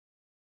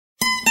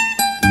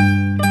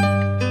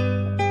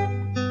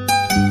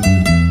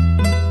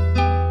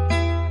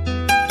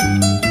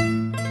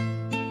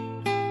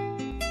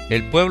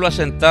El pueblo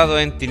asentado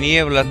en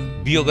tinieblas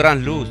vio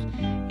gran luz,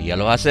 y a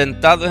los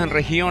asentados en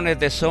regiones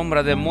de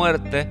sombra de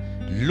muerte,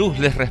 luz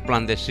les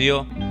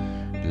resplandeció.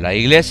 La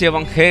Iglesia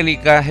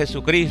Evangélica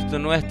Jesucristo,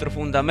 nuestro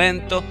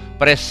fundamento,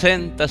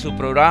 presenta su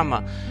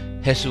programa.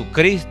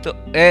 Jesucristo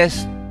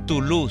es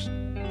tu luz.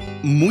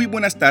 Muy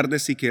buenas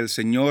tardes y que el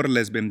Señor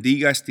les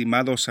bendiga,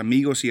 estimados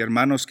amigos y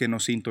hermanos que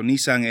nos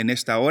sintonizan en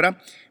esta hora.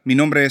 Mi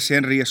nombre es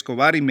Henry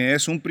Escobar y me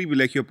es un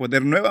privilegio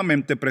poder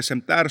nuevamente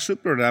presentar su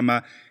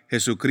programa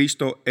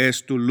Jesucristo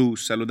es tu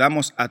luz.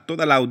 Saludamos a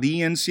toda la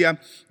audiencia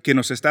que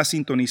nos está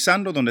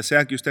sintonizando, donde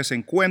sea que usted se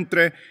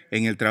encuentre,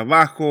 en el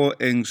trabajo,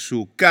 en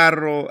su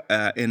carro,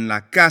 en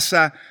la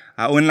casa,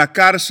 o en la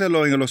cárcel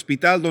o en el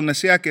hospital, donde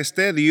sea que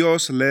esté.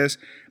 Dios les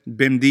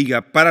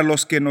bendiga. Para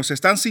los que nos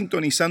están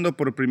sintonizando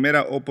por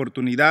primera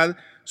oportunidad,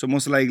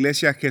 somos la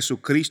Iglesia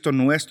Jesucristo,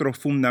 nuestro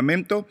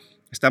fundamento.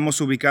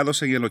 Estamos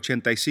ubicados en el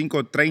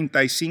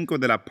 8535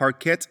 de la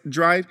Parquet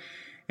Drive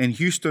en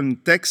Houston,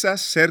 Texas,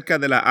 cerca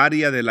de la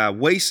área de la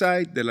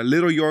Wayside, de la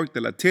Little York,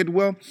 de la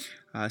Tidwell.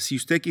 Si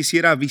usted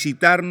quisiera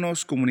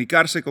visitarnos,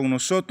 comunicarse con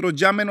nosotros,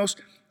 llámenos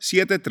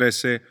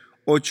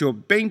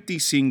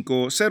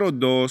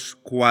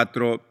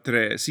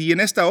 713-825-0243. Y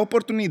en esta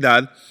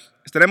oportunidad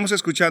estaremos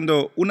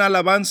escuchando una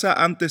alabanza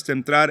antes de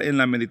entrar en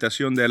la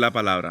meditación de la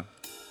palabra.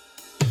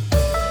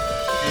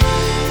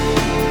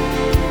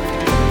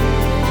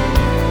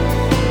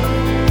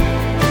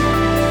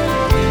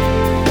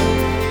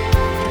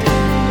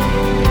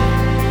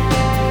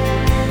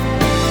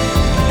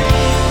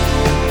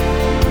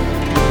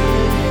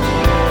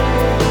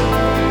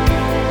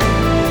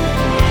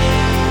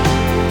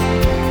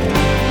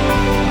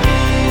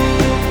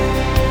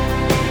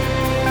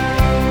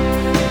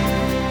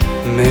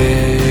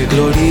 Me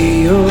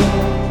glorío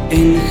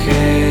en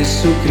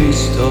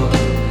Jesucristo,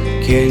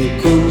 quien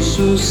con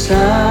su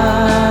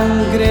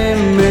sangre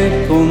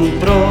me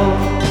compró.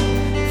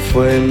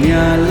 Fue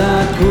mía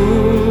la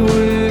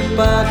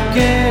culpa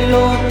que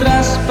lo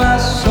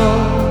traspasó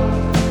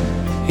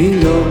y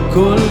lo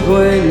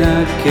colgó en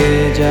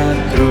aquella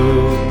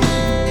cruz.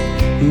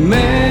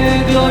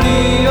 Me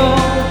glorío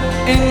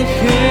en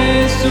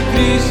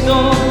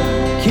Jesucristo,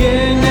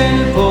 quien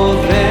el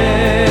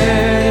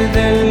poder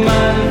del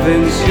mal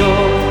venció.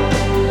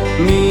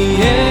 Mi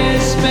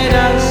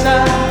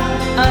esperanza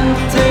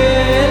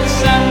ante el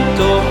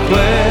santo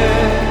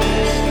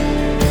juez,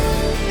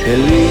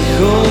 el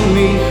Hijo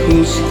mi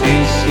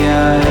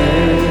justicia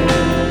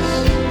es,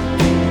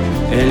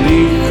 el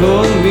Hijo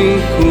mi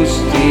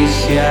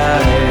justicia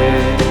es.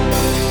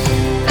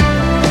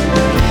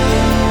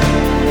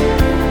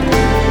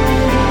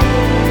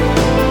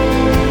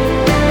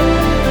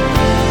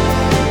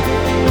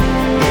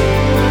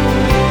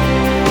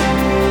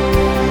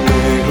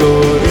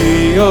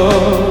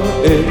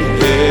 En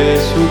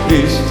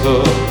Jesucristo,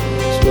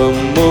 su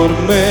amor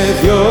me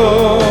dio,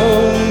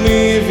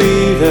 mi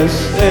vida es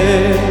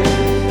Él.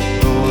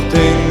 No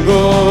tengo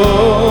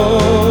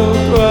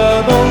otro a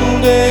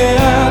donde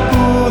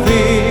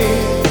acudir,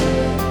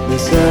 me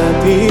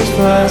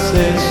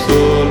satisface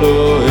solo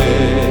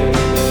Él.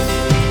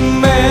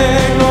 Me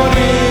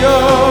glorío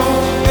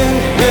en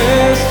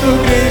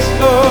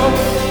Jesucristo,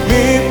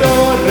 mi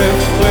torre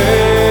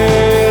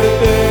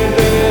fuerte,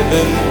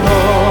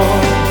 redentor.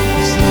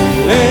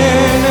 El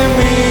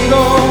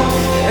enemigo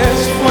es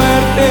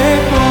fuerte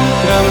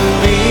contra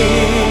mí,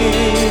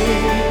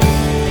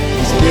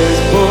 mis pies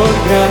por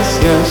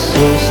gracia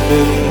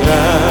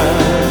sostendrán,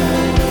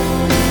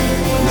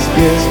 mis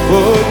pies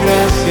por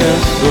gracia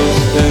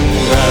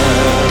sostendrán.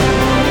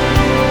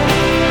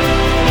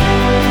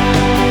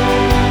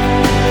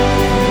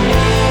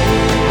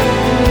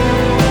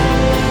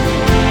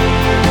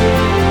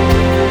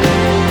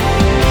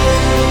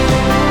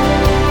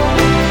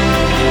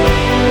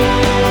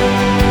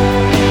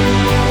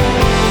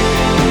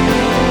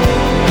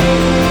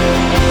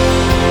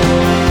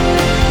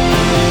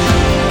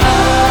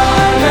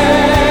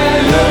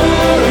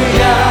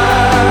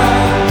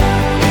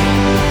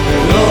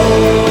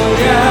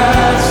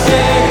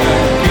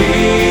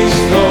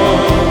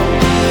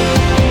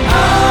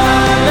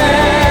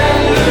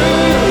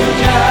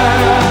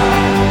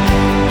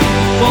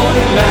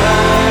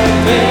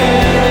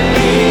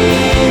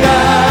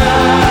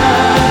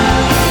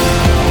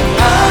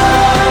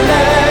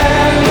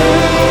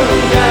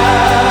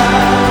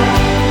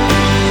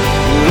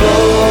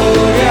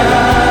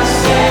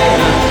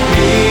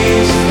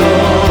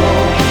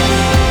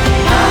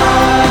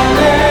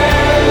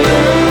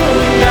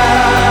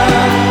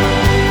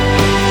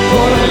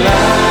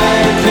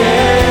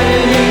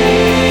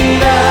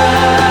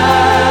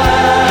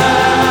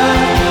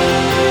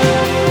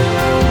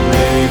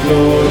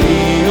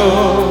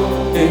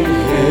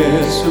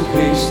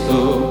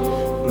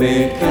 Me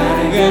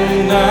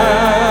cargan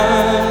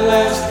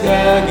alas de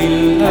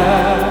águila,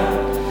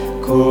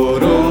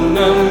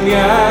 corona mi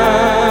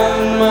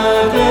alma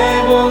de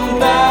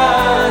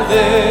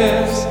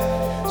bondades,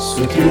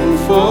 su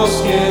triunfo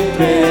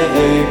siempre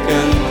de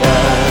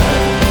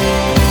cantar.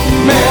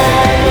 Me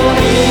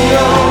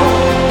glorío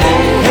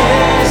en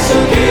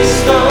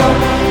Jesucristo,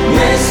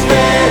 me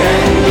espera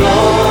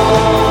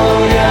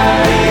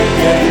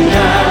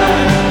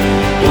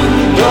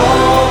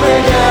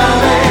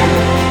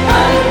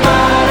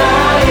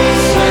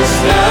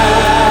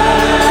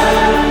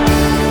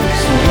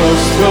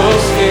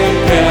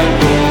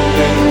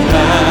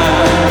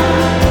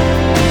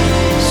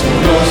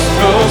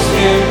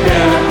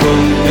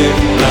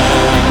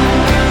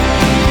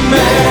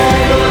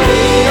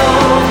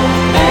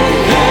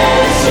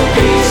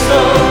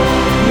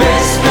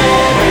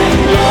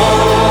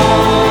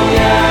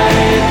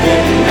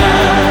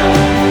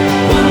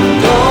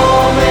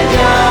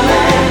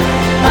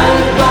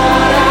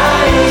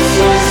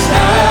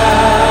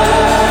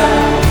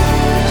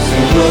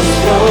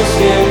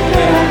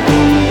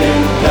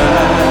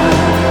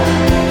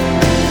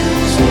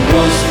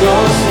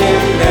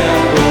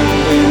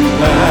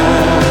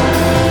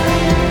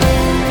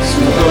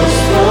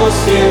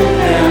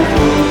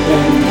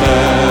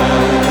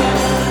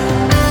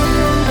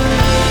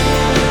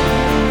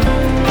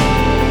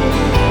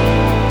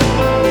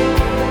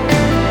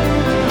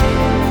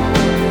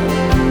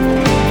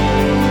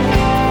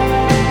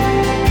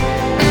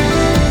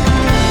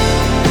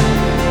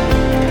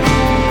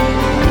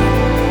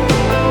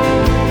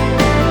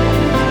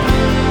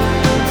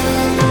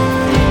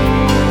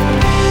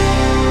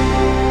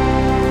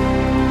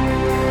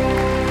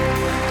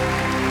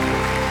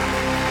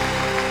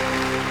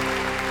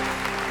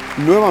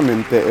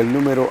Nuevamente el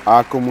número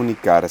a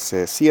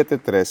comunicarse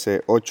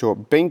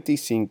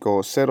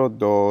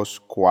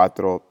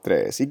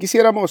 713-825-0243. Y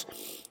quisiéramos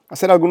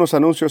hacer algunos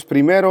anuncios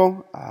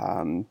primero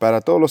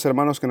para todos los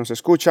hermanos que nos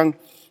escuchan.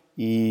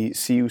 Y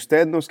si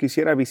usted nos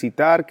quisiera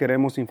visitar,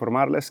 queremos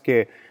informarles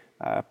que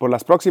por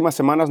las próximas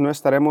semanas no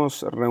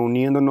estaremos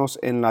reuniéndonos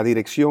en la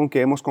dirección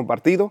que hemos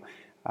compartido.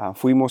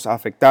 Fuimos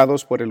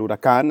afectados por el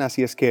huracán,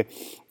 así es que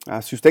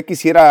si usted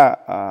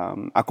quisiera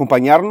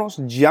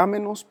acompañarnos,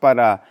 llámenos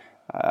para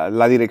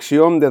la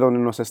dirección de donde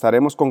nos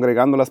estaremos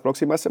congregando las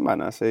próximas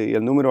semanas. Y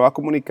el número a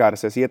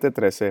comunicarse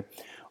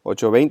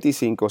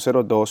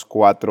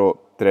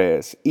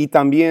 713-825-0243. Y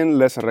también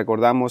les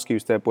recordamos que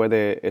usted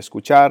puede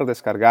escuchar,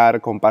 descargar,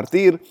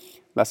 compartir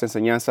las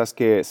enseñanzas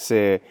que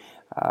se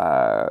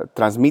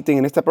transmiten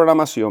en esta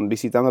programación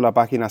visitando la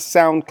página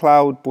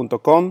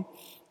soundcloud.com,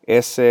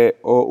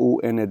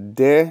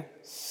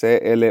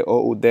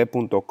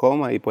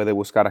 soundcloud.com. Ahí puede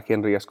buscar a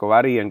Henry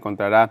Escobar y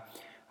encontrará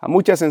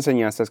muchas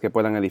enseñanzas que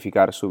puedan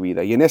edificar su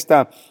vida. Y en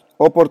esta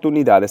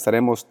oportunidad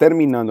estaremos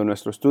terminando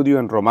nuestro estudio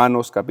en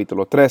Romanos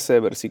capítulo 13,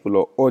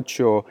 versículo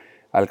 8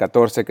 al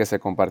 14 que se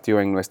compartió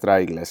en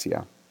nuestra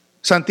iglesia.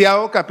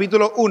 Santiago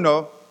capítulo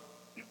 1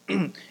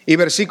 y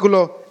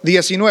versículo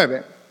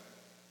 19.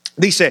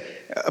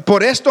 Dice,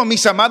 por esto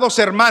mis amados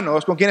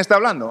hermanos, ¿con quién está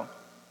hablando?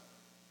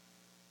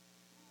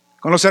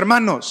 Con los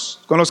hermanos,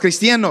 con los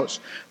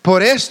cristianos.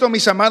 Por esto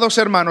mis amados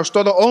hermanos,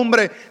 todo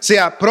hombre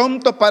sea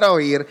pronto para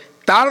oír,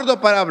 tardo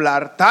para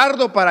hablar,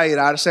 tardo para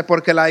airarse,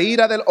 porque la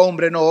ira del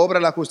hombre no obra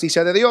la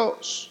justicia de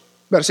Dios.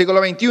 Versículo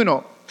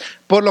 21.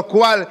 Por lo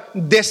cual,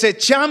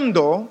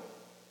 desechando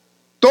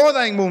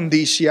toda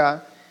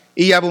inmundicia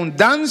y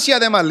abundancia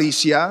de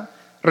malicia,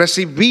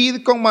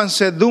 recibid con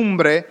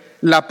mansedumbre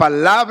la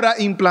palabra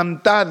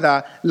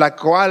implantada, la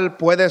cual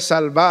puede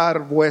salvar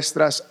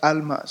vuestras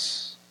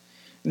almas.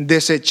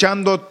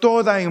 Desechando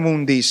toda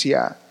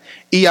inmundicia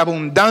y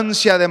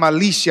abundancia de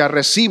malicia,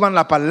 reciban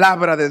la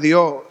palabra de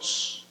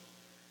Dios.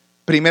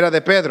 Primera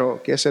de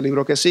Pedro, que es el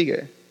libro que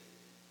sigue,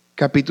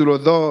 capítulo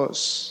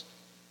 2,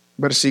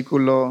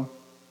 versículo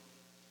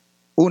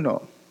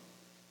 1.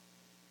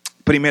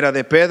 Primera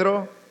de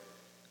Pedro,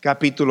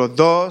 capítulo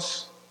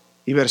 2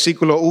 y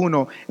versículo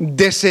 1.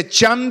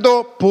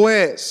 Desechando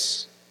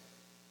pues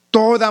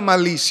toda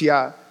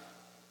malicia,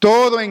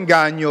 todo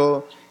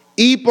engaño,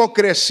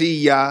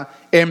 hipocresía,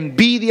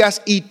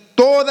 envidias y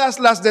todas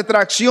las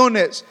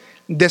detracciones,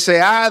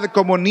 desead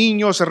como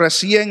niños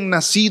recién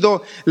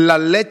nacidos la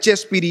leche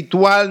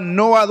espiritual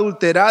no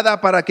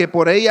adulterada, para que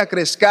por ella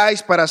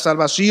crezcáis para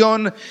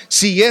salvación,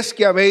 si es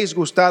que habéis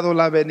gustado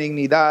la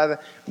benignidad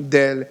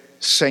del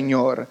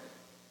Señor.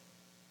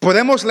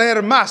 Podemos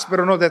leer más,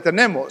 pero nos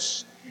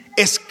detenemos.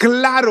 Es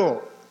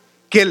claro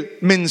que el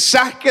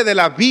mensaje de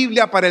la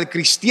Biblia para el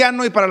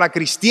cristiano y para la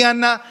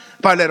cristiana,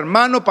 para el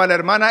hermano, para la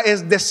hermana,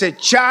 es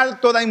desechar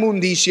toda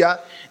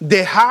inmundicia,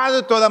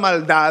 dejar toda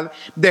maldad,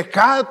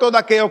 dejar todo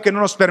aquello que no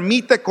nos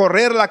permite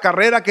correr la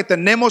carrera que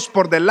tenemos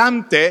por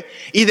delante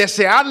y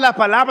desear la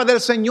palabra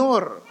del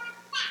Señor,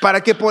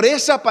 para que por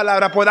esa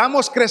palabra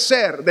podamos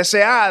crecer.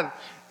 Desead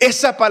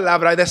esa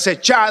palabra,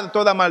 desechad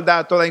toda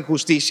maldad, toda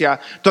injusticia,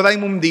 toda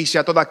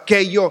inmundicia, todo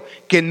aquello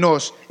que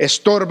nos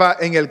estorba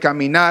en el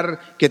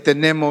caminar que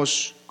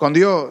tenemos con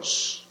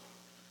Dios.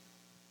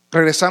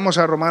 Regresamos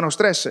a Romanos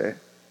 13.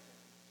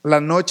 La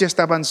noche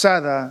está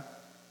avanzada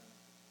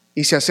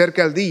y se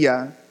acerca el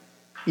día,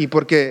 y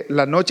porque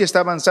la noche está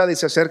avanzada y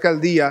se acerca el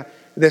día,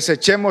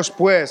 desechemos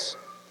pues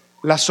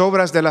las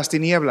obras de las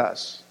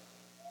tinieblas.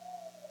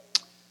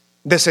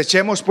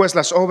 Desechemos pues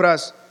las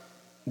obras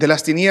de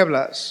las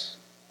tinieblas.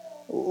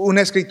 Un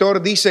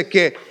escritor dice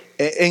que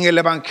en el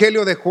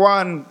Evangelio de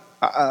Juan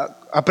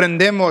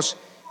aprendemos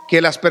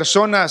que las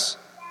personas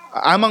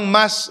aman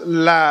más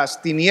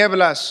las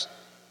tinieblas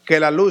que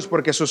la luz,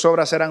 porque sus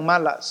obras eran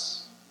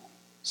malas.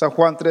 San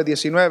Juan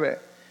 3:19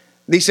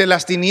 dice,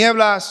 las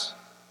tinieblas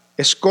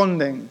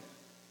esconden,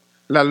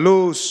 la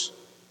luz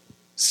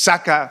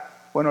saca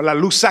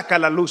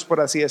la luz,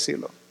 por así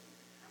decirlo.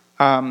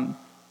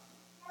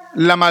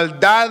 La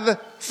maldad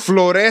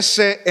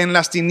florece en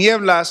las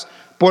tinieblas,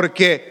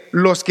 porque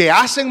los que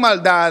hacen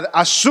maldad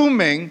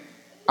asumen,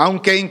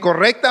 aunque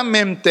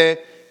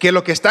incorrectamente, que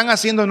lo que están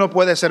haciendo no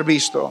puede ser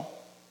visto.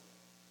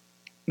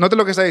 Note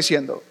lo que está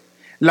diciendo.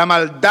 La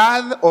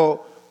maldad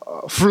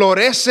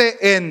florece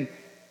en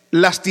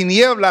las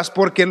tinieblas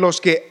porque los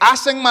que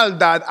hacen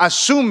maldad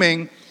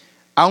asumen,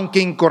 aunque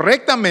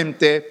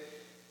incorrectamente,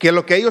 que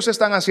lo que ellos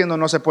están haciendo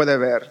no se puede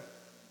ver.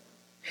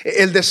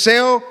 El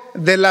deseo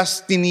de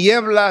las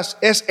tinieblas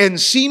es en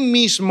sí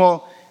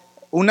mismo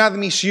una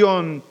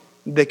admisión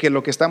de que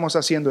lo que estamos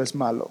haciendo es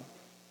malo.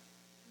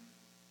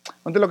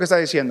 Entonces lo que está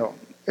diciendo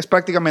es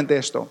prácticamente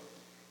esto.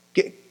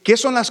 ¿Qué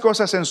son las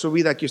cosas en su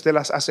vida que usted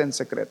las hace en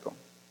secreto,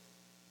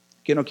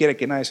 que no quiere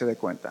que nadie se dé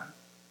cuenta?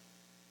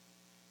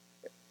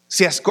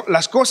 Si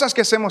las cosas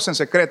que hacemos en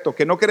secreto,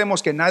 que no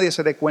queremos que nadie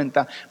se dé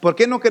cuenta, ¿por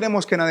qué no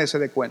queremos que nadie se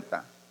dé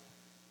cuenta?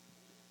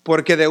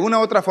 Porque de una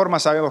u otra forma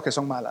sabemos que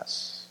son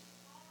malas.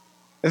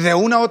 De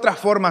una u otra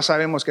forma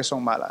sabemos que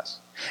son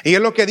malas. Y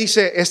es lo que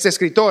dice este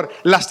escritor: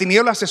 las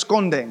tinieblas se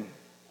esconden,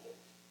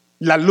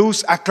 la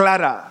luz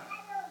aclara.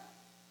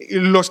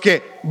 Los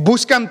que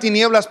buscan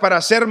tinieblas para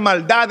hacer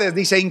maldades,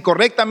 dice,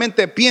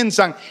 incorrectamente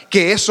piensan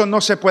que eso no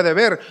se puede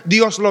ver.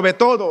 Dios lo ve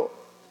todo.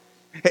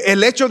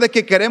 El hecho de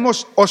que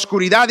queremos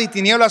oscuridad y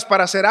tinieblas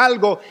para hacer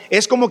algo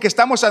es como que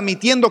estamos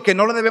admitiendo que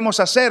no lo debemos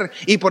hacer,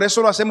 y por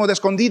eso lo hacemos de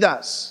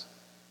escondidas.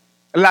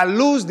 La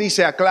luz,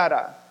 dice,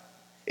 aclara.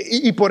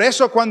 Y por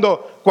eso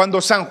cuando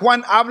San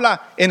Juan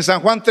habla en San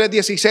Juan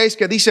 3:16,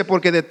 que dice: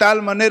 porque de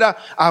tal manera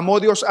amó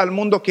Dios al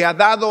mundo que ha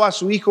dado a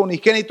su Hijo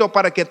unigénito,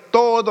 para que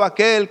todo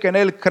aquel que en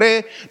él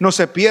cree no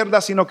se pierda,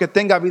 sino que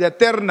tenga vida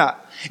eterna.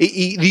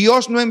 Y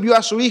Dios no envió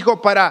a su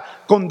Hijo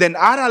para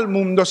condenar al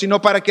mundo,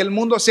 sino para que el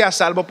mundo sea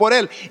salvo por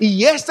él.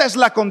 Y esta es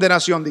la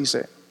condenación,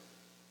 dice,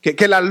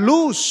 que la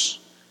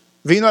luz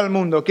vino al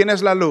mundo. ¿Quién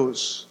es la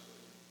luz?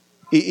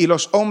 Y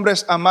los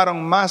hombres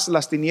amaron más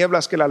las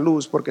tinieblas que la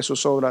luz, porque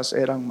sus obras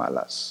eran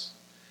malas.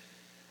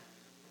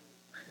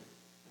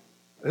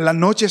 La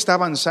noche está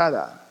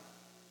avanzada.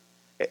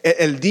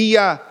 El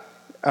día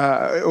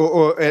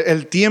o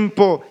el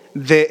tiempo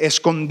de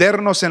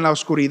escondernos en la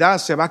oscuridad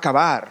se va a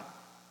acabar.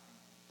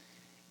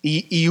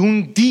 Y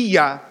un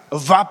día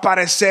va a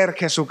aparecer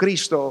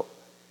Jesucristo.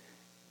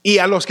 Y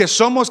a los que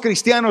somos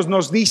cristianos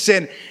nos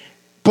dicen: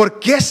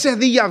 porque ese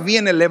día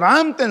viene,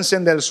 levántense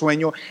del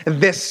sueño,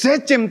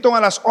 desechen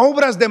todas las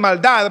obras de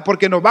maldad,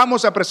 porque nos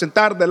vamos a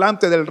presentar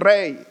delante del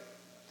Rey.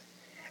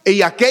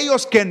 Y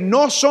aquellos que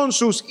no son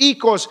sus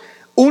hijos,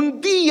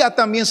 un día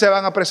también se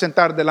van a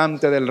presentar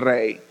delante del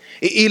Rey.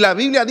 Y la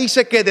Biblia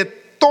dice que de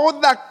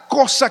toda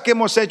cosa que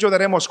hemos hecho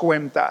daremos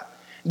cuenta.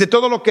 De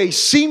todo lo que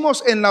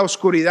hicimos en la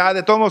oscuridad,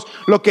 de todo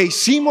lo que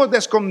hicimos de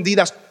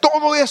escondidas,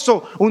 todo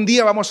eso un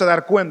día vamos a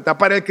dar cuenta.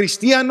 Para el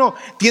cristiano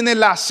tiene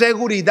la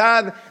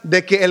seguridad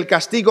de que el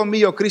castigo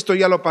mío Cristo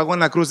ya lo pagó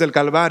en la cruz del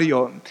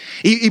Calvario.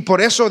 Y por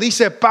eso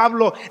dice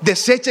Pablo: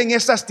 desechen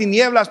estas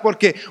tinieblas,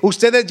 porque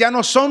ustedes ya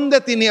no son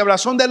de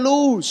tinieblas, son de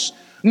luz.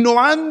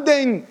 No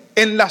anden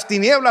en las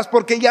tinieblas,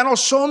 porque ya no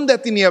son de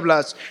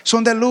tinieblas,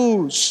 son de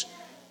luz.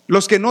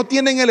 Los que no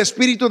tienen el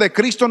Espíritu de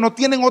Cristo no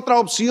tienen otra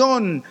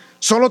opción,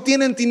 solo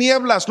tienen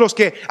tinieblas. Los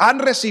que han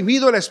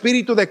recibido el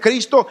Espíritu de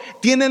Cristo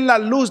tienen la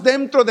luz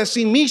dentro de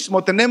sí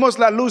mismo. Tenemos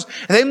la luz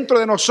dentro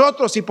de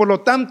nosotros, y por lo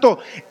tanto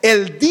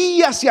el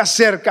día se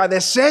acerca.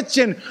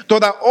 Desechen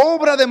toda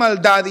obra de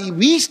maldad y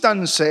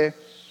vístanse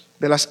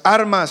de las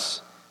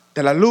armas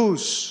de la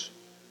luz.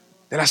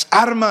 De las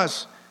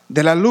armas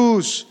de la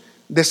luz.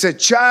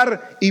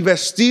 Desechar y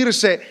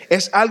vestirse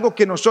es algo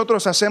que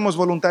nosotros hacemos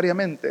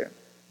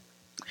voluntariamente.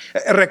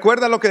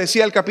 Recuerda lo que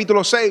decía el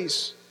capítulo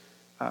 6.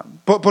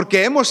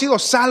 Porque hemos sido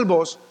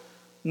salvos,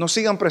 no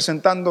sigan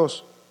presentando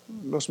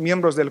los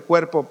miembros del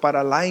cuerpo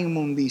para la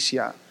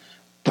inmundicia,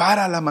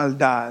 para la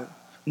maldad.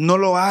 No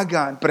lo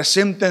hagan.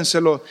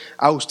 Preséntenselo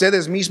a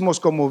ustedes mismos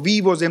como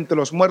vivos de entre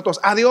los muertos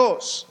a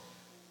Dios.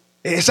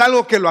 Es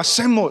algo que lo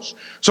hacemos.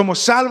 Somos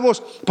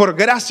salvos por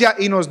gracia,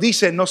 y nos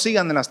dice: no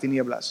sigan en las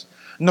tinieblas,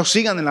 no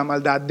sigan en la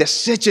maldad,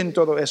 desechen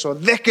todo eso,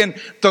 dejen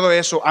todo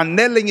eso,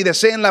 anhelen y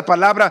deseen la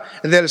palabra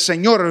del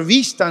Señor,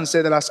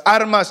 vístanse de las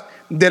armas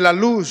de la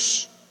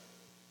luz.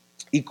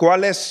 ¿Y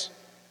cuál es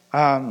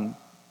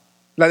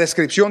la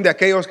descripción de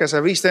aquellos que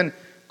se visten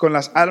con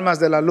las armas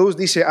de la luz?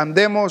 Dice: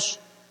 andemos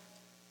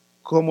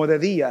como de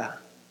día.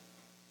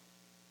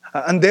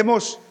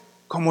 Andemos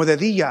como de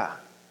día.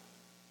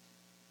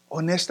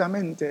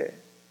 Honestamente,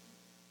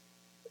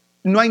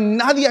 no hay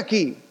nadie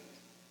aquí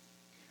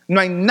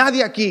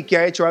que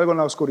ha hecho algo en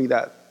la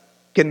oscuridad,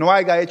 que no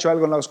haya hecho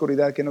algo en la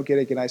oscuridad, que no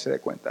quiere que nadie se dé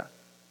cuenta.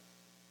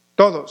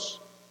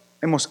 Todos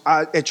hemos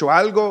hecho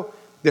algo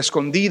de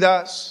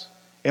escondidas,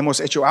 hemos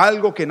hecho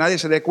algo que nadie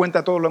se dé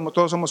cuenta.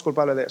 Todos somos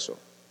culpables de eso.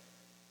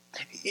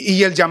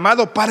 Y el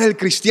llamado para el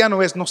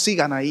cristiano es: no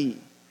sigan ahí,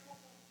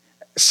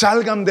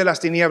 salgan de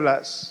las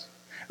tinieblas,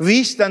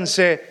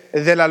 vístanse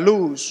de la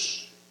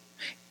luz,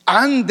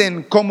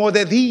 anden como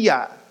de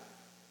día.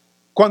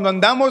 Cuando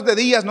andamos de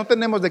días no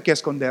tenemos de qué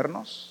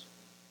escondernos,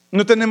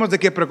 no tenemos de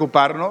qué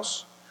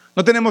preocuparnos,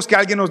 no tenemos que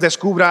alguien nos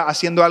descubra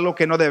haciendo algo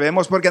que no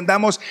debemos, porque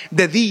andamos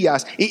de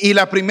días. Y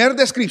la primera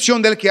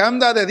descripción del que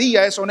anda de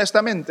día es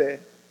honestamente,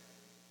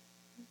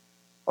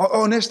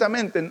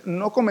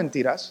 no con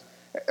mentiras.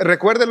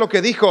 Recuerde lo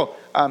que dijo,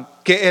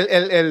 que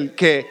el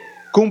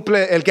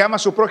que ama a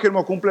su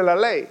prójimo cumple la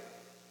ley,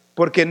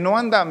 porque no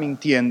anda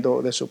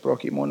mintiendo de su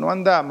prójimo, no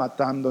anda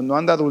matando, no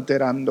anda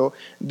adulterando.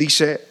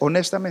 Dice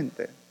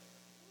honestamente.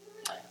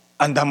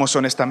 Andamos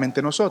honestamente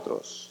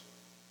nosotros,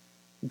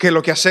 que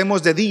lo que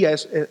hacemos de día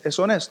es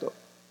honesto.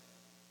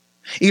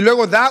 Y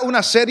luego da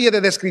una serie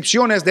de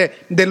descripciones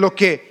de lo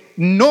que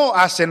no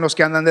hacen los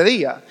que andan de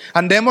día.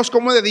 Andemos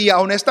como de día,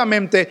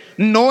 honestamente,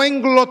 no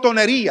en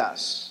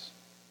glotonerías.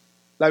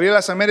 La Biblia de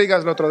las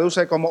Américas lo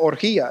traduce como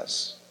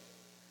orgías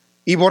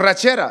y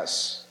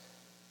borracheras.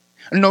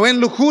 No en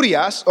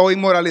lujurias o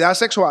inmoralidad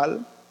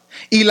sexual,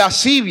 y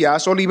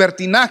lascivias o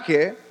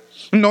libertinaje,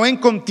 no en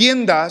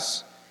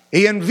contiendas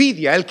y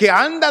envidia. El que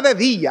anda de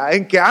día,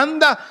 el que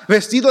anda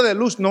vestido de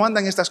luz, no anda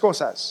en estas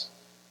cosas.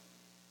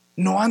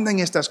 No anden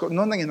en estas cosas,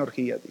 no anden en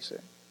orgías, dice.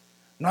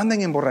 No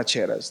anden en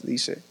borracheras,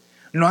 dice.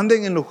 No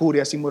anden en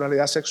lujurias,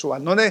 inmoralidad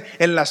sexual. No anden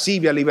en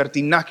lascivia,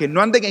 libertinaje.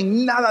 No anden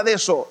en nada de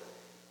eso.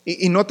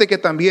 Y note que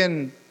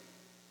también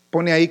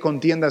pone ahí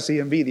contiendas y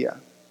envidia.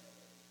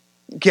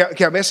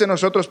 Que a veces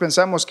nosotros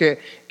pensamos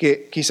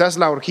que quizás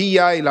la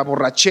orgía y la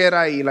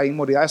borrachera y la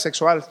inmoralidad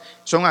sexual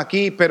son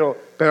aquí, pero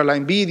la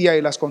envidia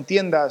y las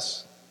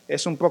contiendas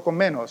es un poco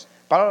menos.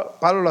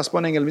 Pablo las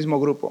pone en el mismo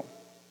grupo.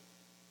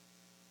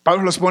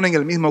 Pablo los pone en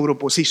el mismo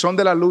grupo. Si son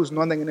de la luz,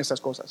 no anden en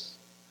esas cosas.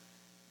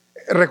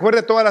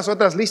 Recuerde todas las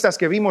otras listas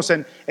que vimos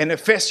en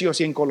Efesios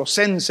y en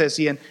Colosenses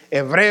y en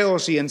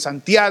Hebreos y en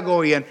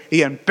Santiago y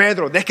en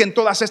Pedro. Dejen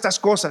todas estas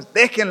cosas,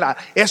 déjenla.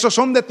 Esos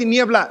son de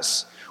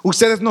tinieblas.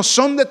 Ustedes no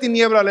son de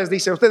tinieblas, les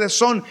dice. Ustedes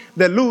son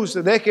de luz.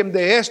 Dejen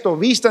de esto.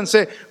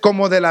 Vístanse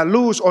como de la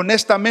luz,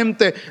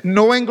 honestamente.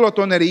 No en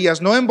glotonerías,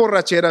 no en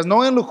borracheras,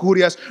 no en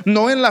lujurias,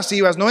 no en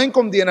lascivas, no en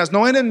contiendas,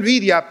 no en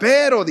envidia.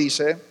 Pero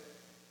dice,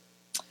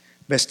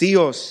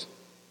 vestíos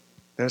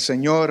del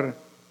Señor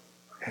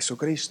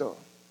Jesucristo.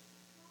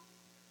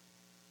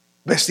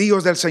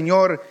 Vestíos del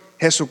Señor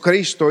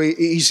Jesucristo.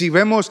 Y si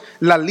vemos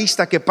la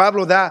lista que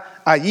Pablo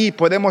da allí,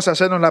 podemos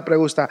hacernos la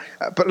pregunta,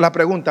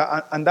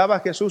 ¿andaba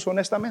Jesús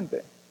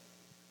honestamente?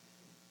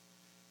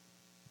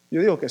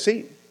 Yo digo que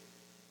sí.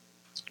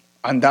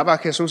 ¿Andaba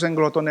Jesús en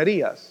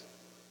glotonerías?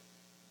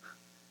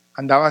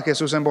 ¿Andaba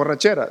Jesús en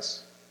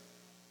borracheras?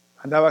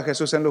 ¿Andaba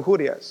Jesús en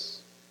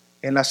lujurias?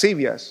 ¿En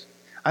lascivias?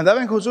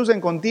 ¿Andaba en Jesús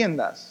en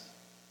contiendas?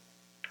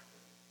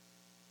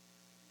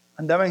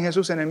 ¿Andaba en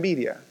Jesús en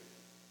envidia?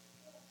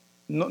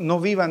 No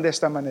vivan de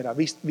esta manera.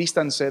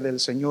 Vístanse del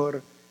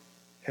Señor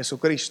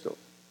Jesucristo,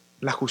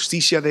 la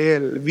justicia de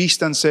Él.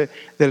 Vístanse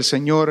del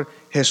Señor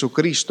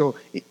Jesucristo.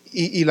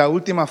 Y la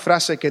última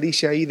frase que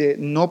dice ahí de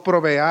no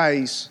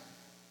proveáis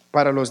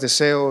para los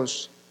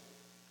deseos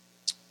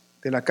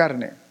de la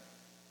carne.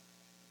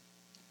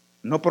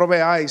 No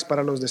proveáis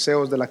para los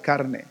deseos de la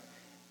carne.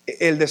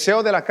 El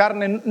deseo de la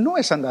carne no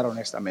es andar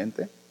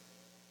honestamente.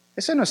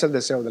 Ese no es el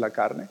deseo de la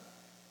carne.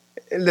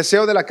 El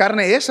deseo de la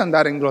carne es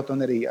andar en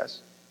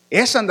glotonerías,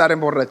 es andar en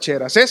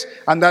borracheras, es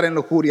andar en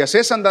lujurias,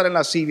 es andar en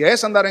lascivia,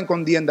 es andar en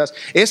contiendas,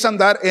 es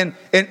andar en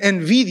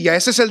envidia.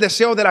 Ese es el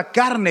deseo de la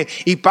carne.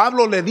 Y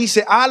Pablo le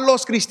dice a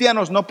los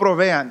cristianos, no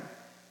provean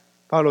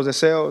para los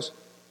deseos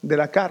de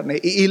la carne.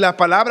 Y la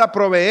palabra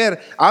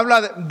proveer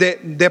habla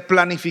de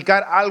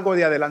planificar algo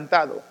de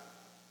adelantado.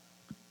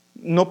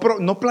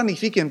 No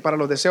planifiquen para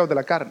los deseos de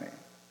la carne.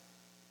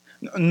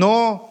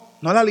 No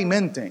la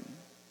alimenten.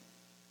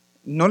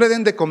 No le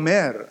den de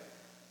comer.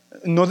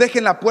 No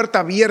dejen la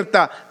puerta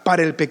abierta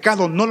para el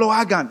pecado. No lo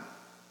hagan.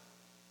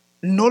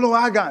 No lo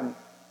hagan.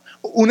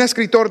 Un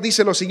escritor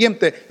dice lo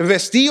siguiente: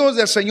 vestíos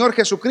del Señor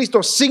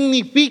Jesucristo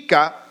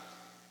significa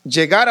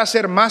llegar a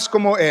ser más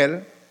como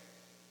Él,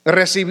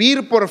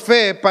 recibir por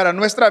fe para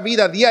nuestra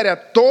vida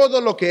diaria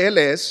todo lo que Él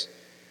es.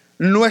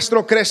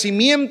 Nuestro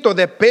crecimiento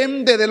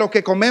depende de lo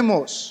que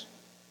comemos.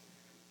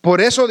 Por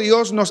eso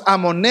Dios nos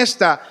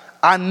amonesta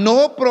a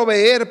no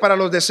proveer para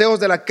los deseos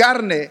de la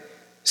carne.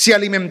 Si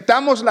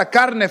alimentamos la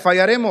carne,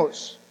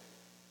 fallaremos.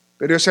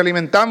 Pero si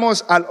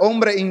alimentamos al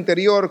hombre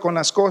interior con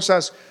las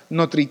cosas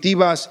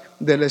nutritivas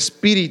del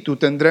espíritu,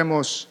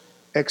 tendremos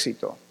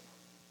éxito.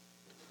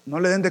 No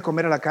le den de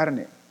comer a la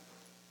carne.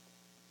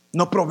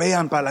 No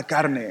provean para la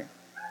carne.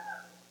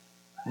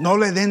 No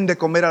le den de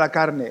comer a la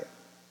carne.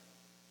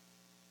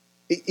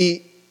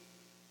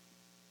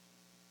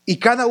 Y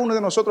cada uno de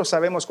nosotros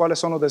sabemos cuáles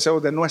son los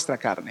deseos de nuestra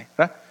carne,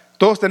 ¿verdad?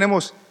 Todos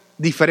tenemos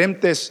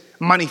diferentes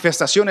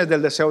manifestaciones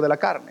del deseo de la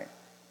carne.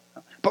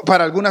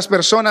 Para algunas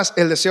personas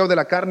el deseo de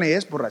la carne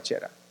es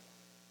borrachera.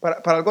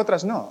 Para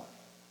otras no.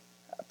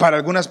 Para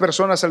algunas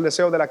personas el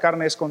deseo de la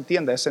carne es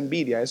contienda, es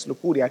envidia, es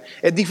lujuria,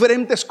 es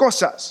diferentes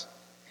cosas.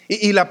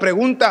 Y la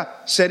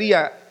pregunta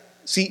sería,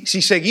 si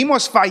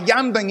seguimos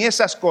fallando en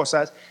esas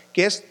cosas,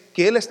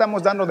 ¿qué le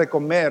estamos dando de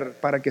comer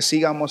para que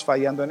sigamos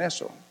fallando en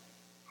eso?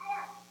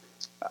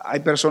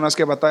 Hay personas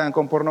que batallan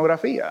con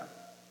pornografía.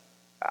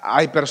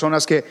 Hay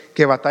personas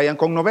que batallan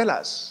con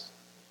novelas.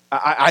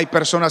 Hay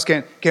personas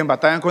que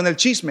batallan con el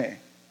chisme.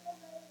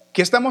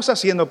 ¿Qué estamos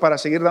haciendo para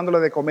seguir dándole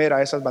de comer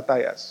a esas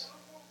batallas?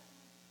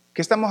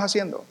 ¿Qué estamos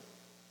haciendo?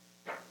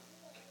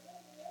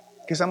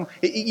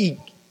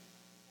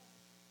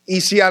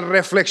 Y si al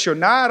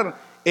reflexionar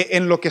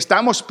en lo que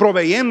estamos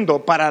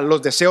proveyendo para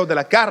los deseos de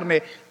la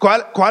carne,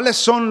 ¿cuáles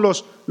son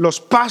los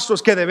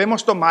pasos que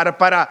debemos tomar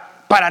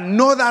para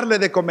no darle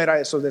de comer a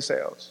esos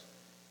deseos?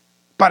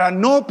 Para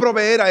no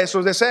proveer a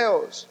esos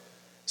deseos.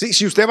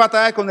 Si usted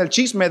batalla con el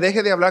chisme,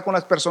 deje de hablar con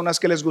las personas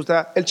que les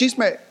gusta el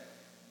chisme.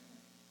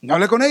 No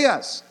hable con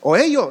ellas o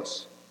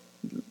ellos.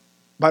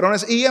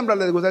 Varones y hembras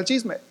les gusta el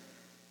chisme.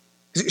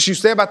 Si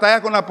usted batalla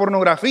con la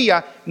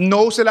pornografía,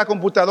 no use la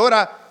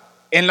computadora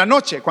en la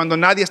noche cuando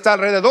nadie está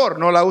alrededor.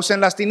 No la use en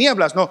las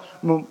tinieblas,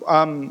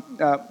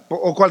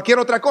 o cualquier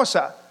otra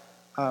cosa.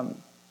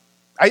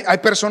 Hay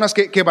personas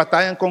que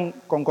batallan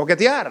con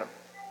coquetear.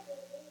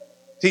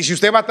 Si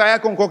usted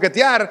batalla con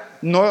coquetear,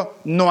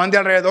 no ande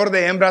alrededor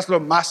de hembras lo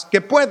más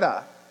que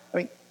pueda.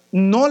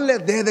 no le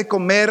dé de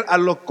comer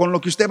con lo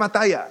que usted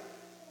batalla.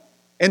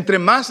 Entre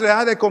más le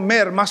da de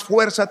comer, más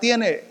fuerza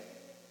tiene.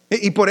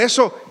 Y por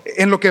eso,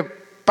 en lo que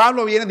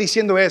Pablo viene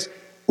diciendo es,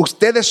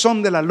 ustedes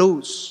son de la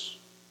luz.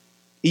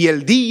 Y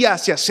el día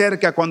se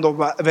acerca cuando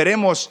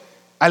veremos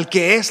al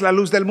que es la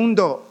luz del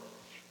mundo.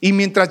 Y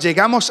mientras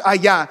llegamos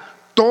allá,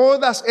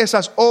 todas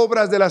esas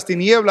obras de las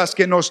tinieblas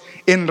que nos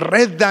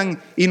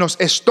enredan y nos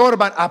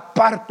estorban,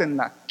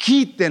 apártenla,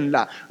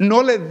 quítenla,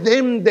 no le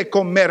den de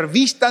comer,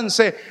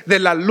 vístanse de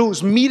la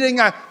luz, miren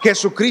a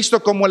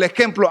Jesucristo como el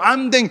ejemplo,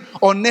 anden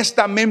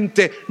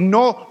honestamente,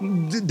 no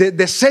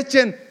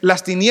desechen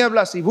las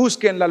tinieblas y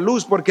busquen la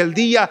luz, porque el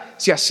día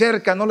se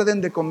acerca. No le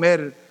den de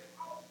comer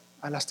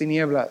a las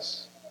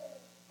tinieblas,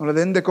 no le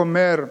den de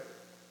comer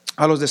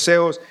a los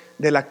deseos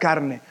de la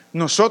carne.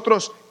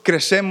 Nosotros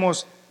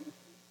crecemos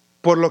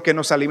por lo que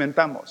nos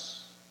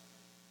alimentamos.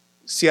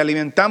 Si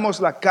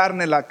alimentamos la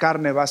carne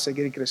va a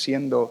seguir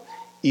creciendo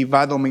y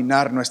va a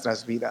dominar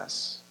nuestras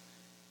vidas.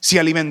 Si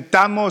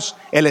alimentamos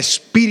el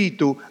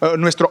espíritu,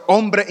 nuestro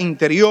hombre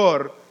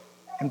interior,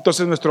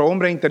 entonces nuestro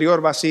hombre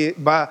interior va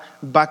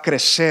a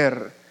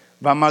crecer,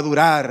 va a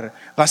madurar,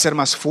 va a ser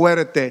más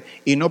fuerte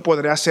y no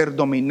podrá ser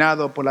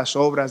dominado por las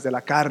obras de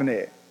la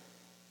carne.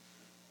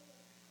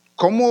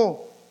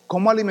 ¿Cómo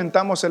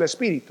alimentamos el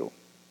espíritu?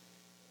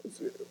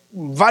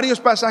 Varios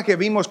pasajes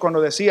vimos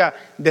cuando decía,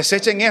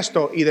 desechen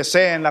esto y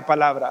deseen la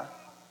palabra.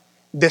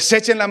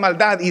 Desechen la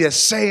maldad y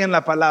deseen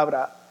la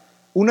palabra.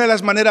 Una de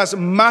las maneras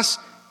más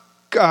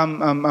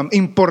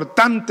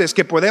importantes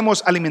que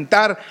podemos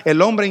alimentar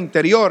el hombre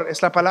interior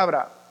es la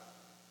palabra.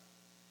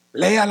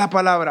 Lea la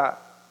palabra,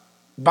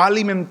 va a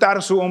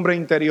alimentar su hombre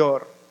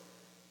interior.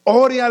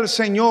 Ore al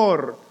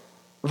Señor,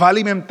 va a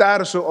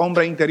alimentar su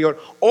hombre interior.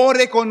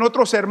 Ore con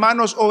otros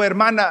hermanos o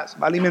hermanas,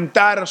 va a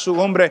alimentar su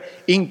hombre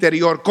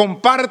interior.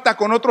 Comparta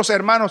con otros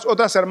hermanos,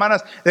 otras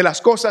hermanas de las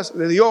cosas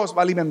de Dios,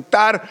 va a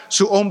alimentar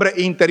su hombre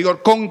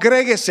interior.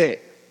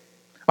 Congréguese,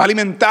 va a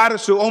alimentar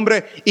su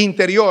hombre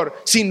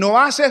interior. Si no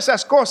hace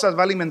esas cosas,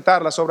 va a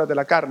alimentar las obras de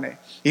la carne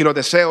y los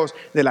deseos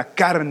de la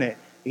carne.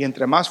 Y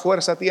entre más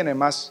fuerza tiene,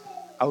 más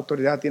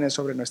autoridad tiene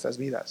sobre nuestras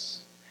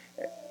vidas.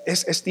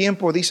 Es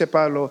tiempo, dice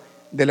Pablo,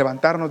 de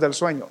levantarnos del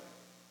sueño.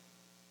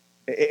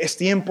 Es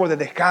tiempo de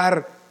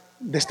dejar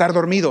de estar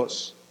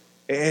dormidos.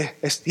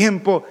 Es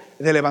tiempo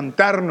de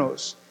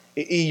levantarnos.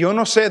 Y yo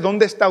no sé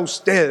dónde está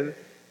usted,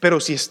 pero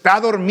si está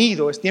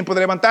dormido, es tiempo de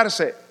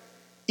levantarse.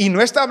 Y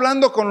no está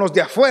hablando con los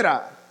de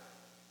afuera,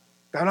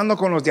 está hablando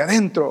con los de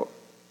adentro.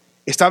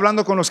 Está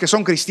hablando con los que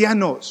son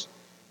cristianos.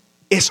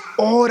 Es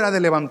hora de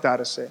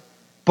levantarse,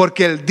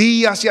 porque el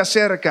día se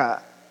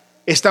acerca.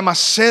 Está más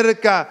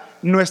cerca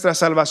nuestra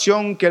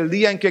salvación que el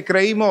día en que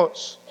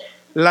creímos.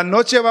 La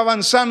noche va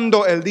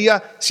avanzando, el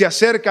día se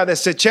acerca.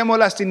 Desechemos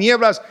las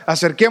tinieblas,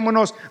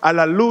 acerquémonos a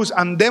la luz,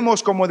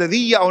 andemos como de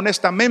día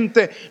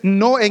honestamente,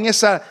 no en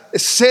esa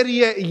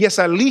serie y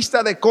esa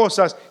lista de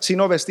cosas,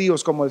 sino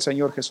vestidos como el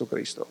Señor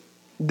Jesucristo,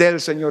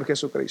 del Señor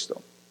Jesucristo.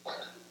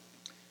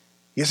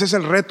 Y ese es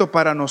el reto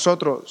para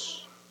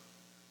nosotros.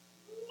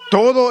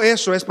 Todo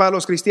eso es para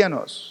los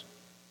cristianos.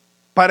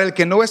 Para el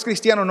que no es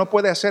cristiano no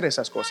puede hacer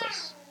esas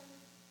cosas.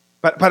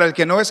 Para el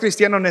que no es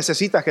cristiano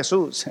necesita a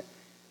Jesús.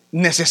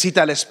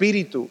 Necesita el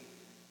Espíritu.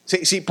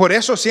 Sí, por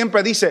eso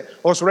siempre dice,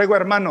 os ruego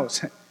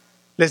hermanos,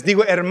 les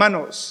digo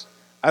hermanos,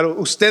 a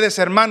ustedes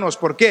hermanos.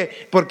 ¿Por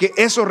qué? Porque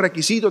esos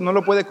requisitos no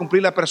lo puede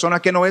cumplir la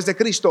persona que no es de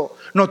Cristo,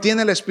 no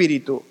tiene el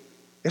Espíritu.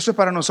 Eso es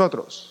para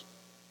nosotros.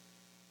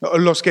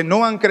 Los que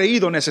no han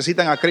creído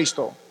necesitan a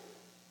Cristo,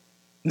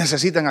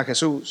 necesitan a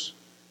Jesús,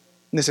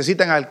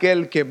 necesitan a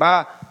aquel que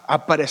va a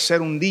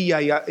aparecer un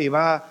día y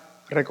va a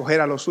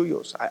recoger a los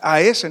suyos. A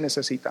ese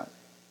necesitan.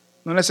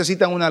 No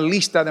necesitan una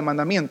lista de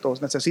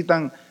mandamientos,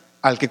 necesitan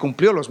al que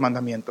cumplió los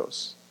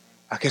mandamientos,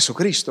 a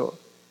Jesucristo.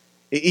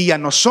 Y a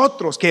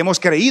nosotros que hemos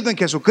creído en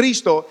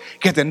Jesucristo,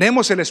 que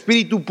tenemos el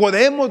Espíritu,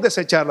 podemos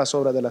desechar las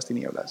obras de las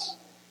tinieblas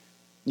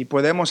y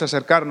podemos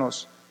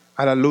acercarnos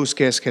a la luz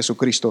que es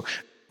Jesucristo.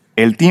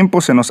 El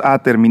tiempo se nos ha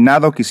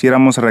terminado.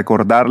 Quisiéramos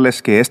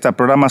recordarles que esta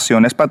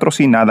programación es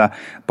patrocinada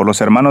por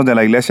los hermanos de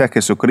la Iglesia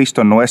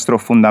Jesucristo Nuestro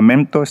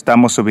Fundamento.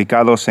 Estamos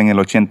ubicados en el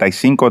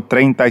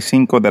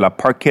 8535 de la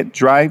Parkett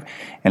Drive,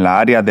 en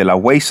la área de la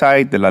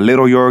Wayside, de la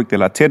Little York, de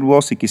la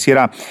Tidwell. Si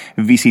quisiera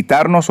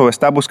visitarnos o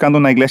está buscando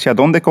una iglesia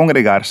donde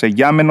congregarse,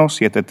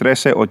 llámenos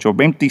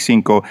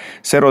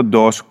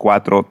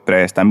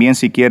 713-825-0243. También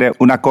si quiere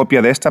una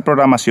copia de esta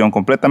programación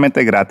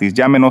completamente gratis,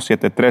 llámenos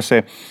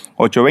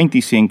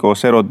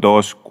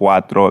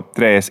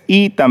 713-825-0243.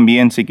 Y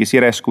también si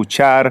quisiera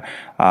escuchar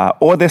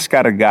o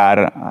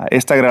descargar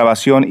esta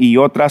grabación y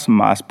otras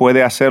más,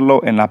 puede hacerlo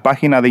en la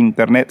página de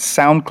internet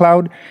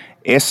SoundCloud,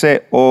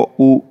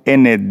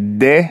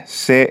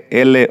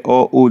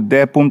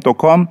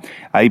 soundcloud.com.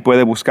 Ahí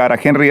puede buscar a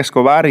Henry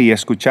Escobar y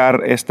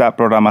escuchar esta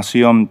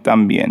programación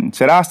también.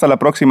 Será hasta la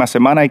próxima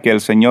semana y que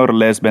el Señor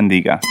les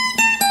bendiga.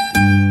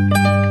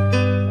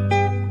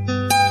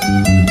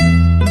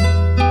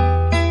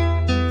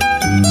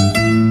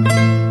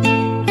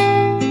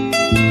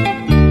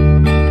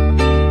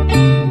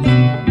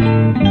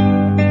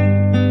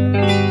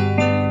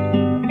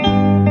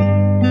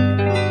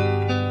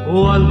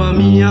 Oh alma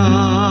mía,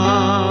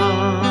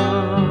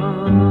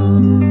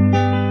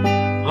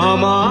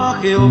 ama a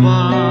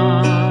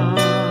Jehová,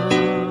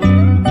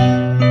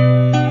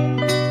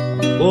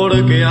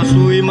 porque a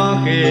su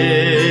imagen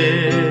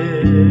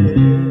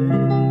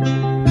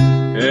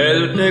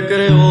Él te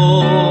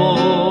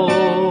creó,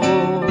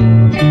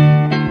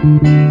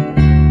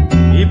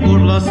 y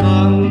por la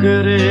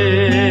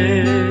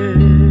sangre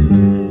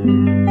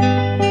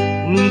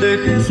de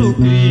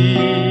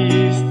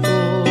Jesucristo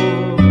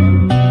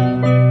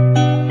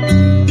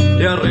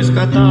te ha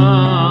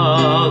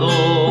rescatado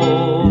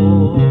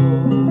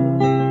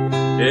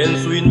en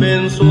su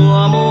inmenso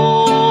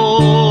amor.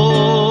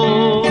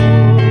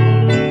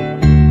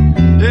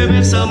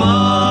 Debes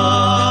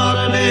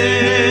amarle,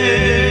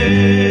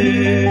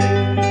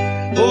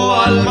 oh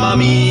alma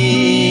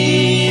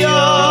mía,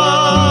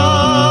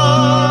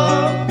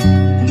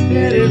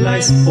 eres la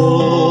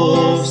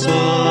esposa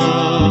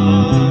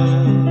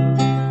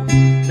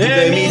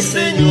de mi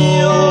Señor.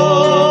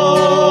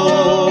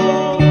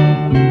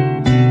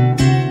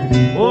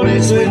 Por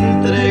eso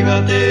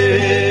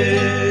entrégate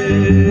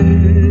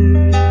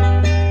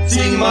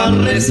sin más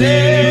reservas,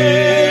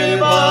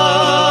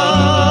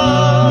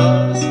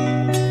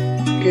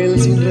 que Él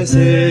sin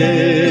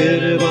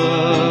reservas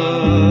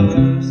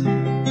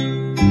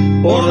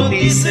por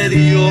ti se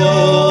dio.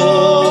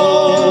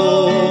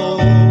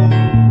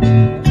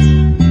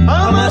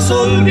 Jamás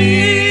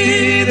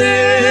olvides,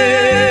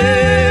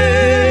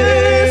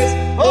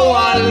 oh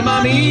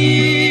alma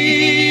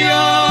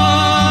mía,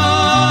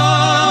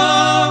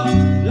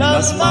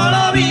 las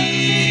maravillas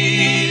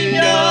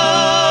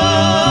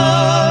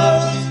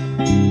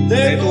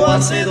de tu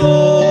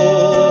Hacedor,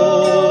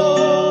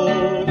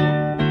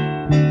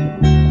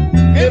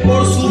 que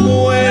por su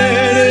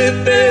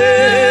muerte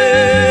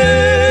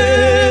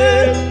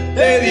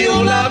te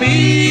dio la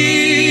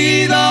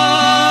vida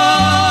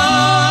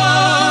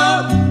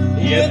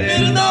y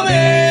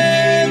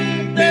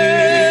eternamente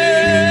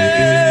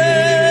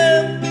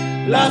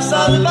la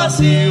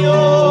salvación.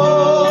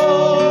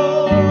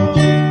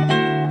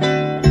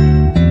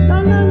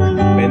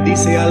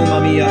 Bendice alma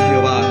mía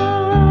Jehová,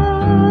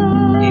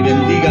 y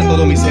bendiga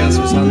todo mi ser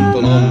su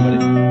santo nombre.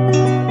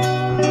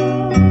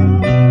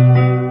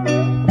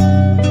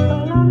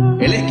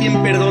 Él es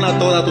quien perdona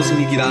todas tus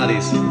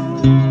iniquidades,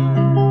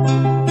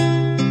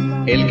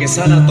 el que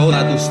sana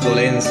todas tus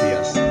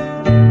dolencias,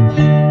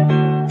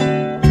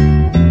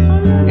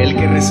 el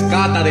que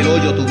rescata del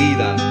hoyo tu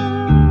vida,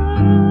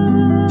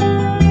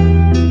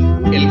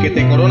 el que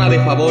te corona de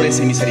favores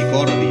y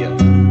misericordia,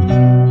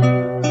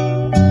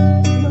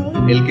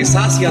 el que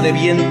sacia de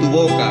bien tu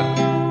boca,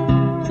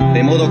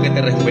 de modo que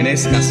te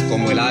rejuvenezcas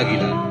como el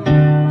águila.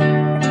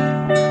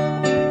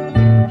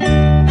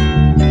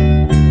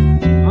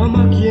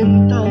 Ama a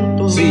quien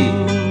tanto, sí,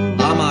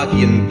 ama a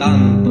quien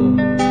tanto,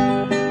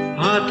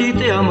 a ti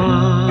te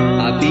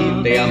ama, a ti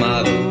te ha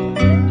amado.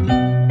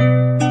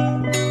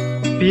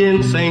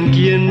 Piensa en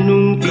quien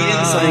nunca,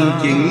 piensa en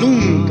quien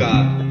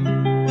nunca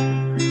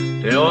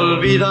te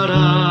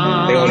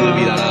olvidará, te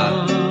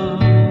olvidará.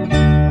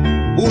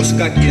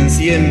 Busca quien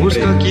siempre,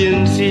 busca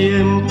quien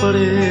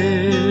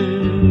siempre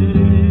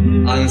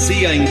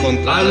ansía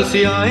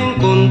encontrarte.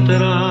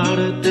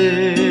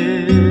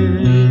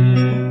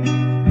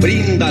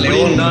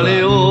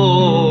 Bríndale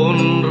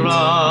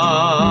honra,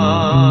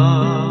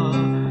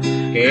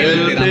 que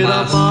Él te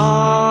da paz.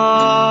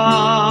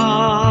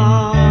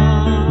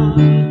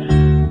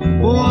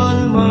 Oh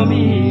alma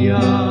mía,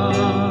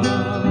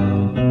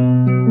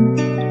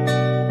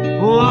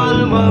 oh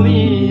alma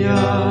mía,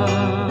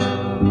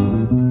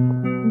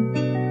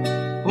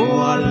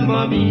 oh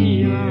alma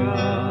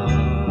mía,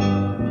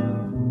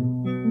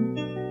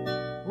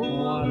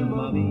 oh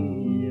alma mía.